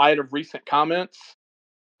in light of recent comments,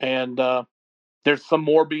 and there's some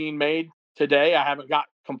more being made today. I haven't got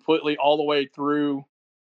completely all the way through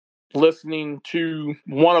listening to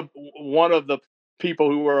one of the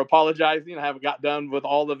people who were apologizing. I haven't got done with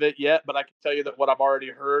all of it yet, but I can tell you that what I've already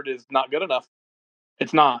heard is not good enough.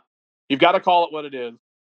 It's not. You've got to call it what it is.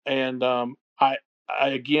 And I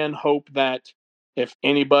again hope that if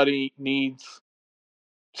anybody needs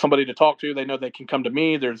somebody to talk to, they know they can come to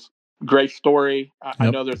me. There's Grace Story. I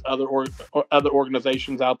know there's other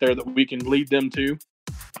organizations out there that we can lead them to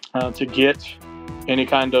get any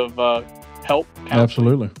kind of help.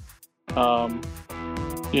 Absolutely.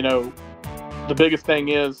 You know, the biggest thing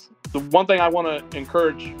is, the one thing I want to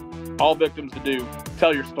encourage all victims to do: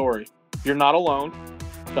 tell your story. You're not alone.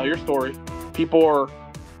 Tell your story. People are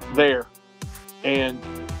there, and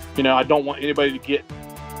I don't want anybody to get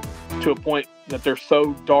to a point that they're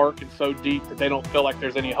so dark and so deep that they don't feel like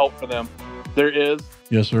there's any hope for them. There is.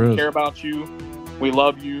 Yes, there is. We care about you. We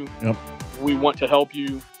love you. Yep. We want to help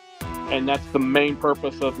you. And that's the main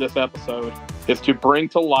purpose of this episode, is to bring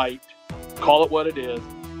to light, call it what it is,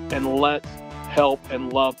 and let's help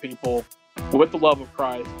and love people with the love of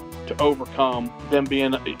Christ to overcome them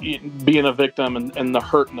being a victim and the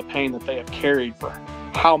hurt and the pain that they have carried for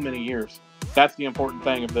how many years. That's the important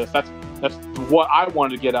thing of this. That's what I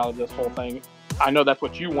wanted to get out of this whole thing. I know that's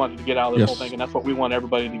what you wanted to get out of this whole thing, and that's what we want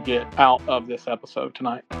everybody to get out of this episode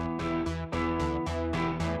tonight.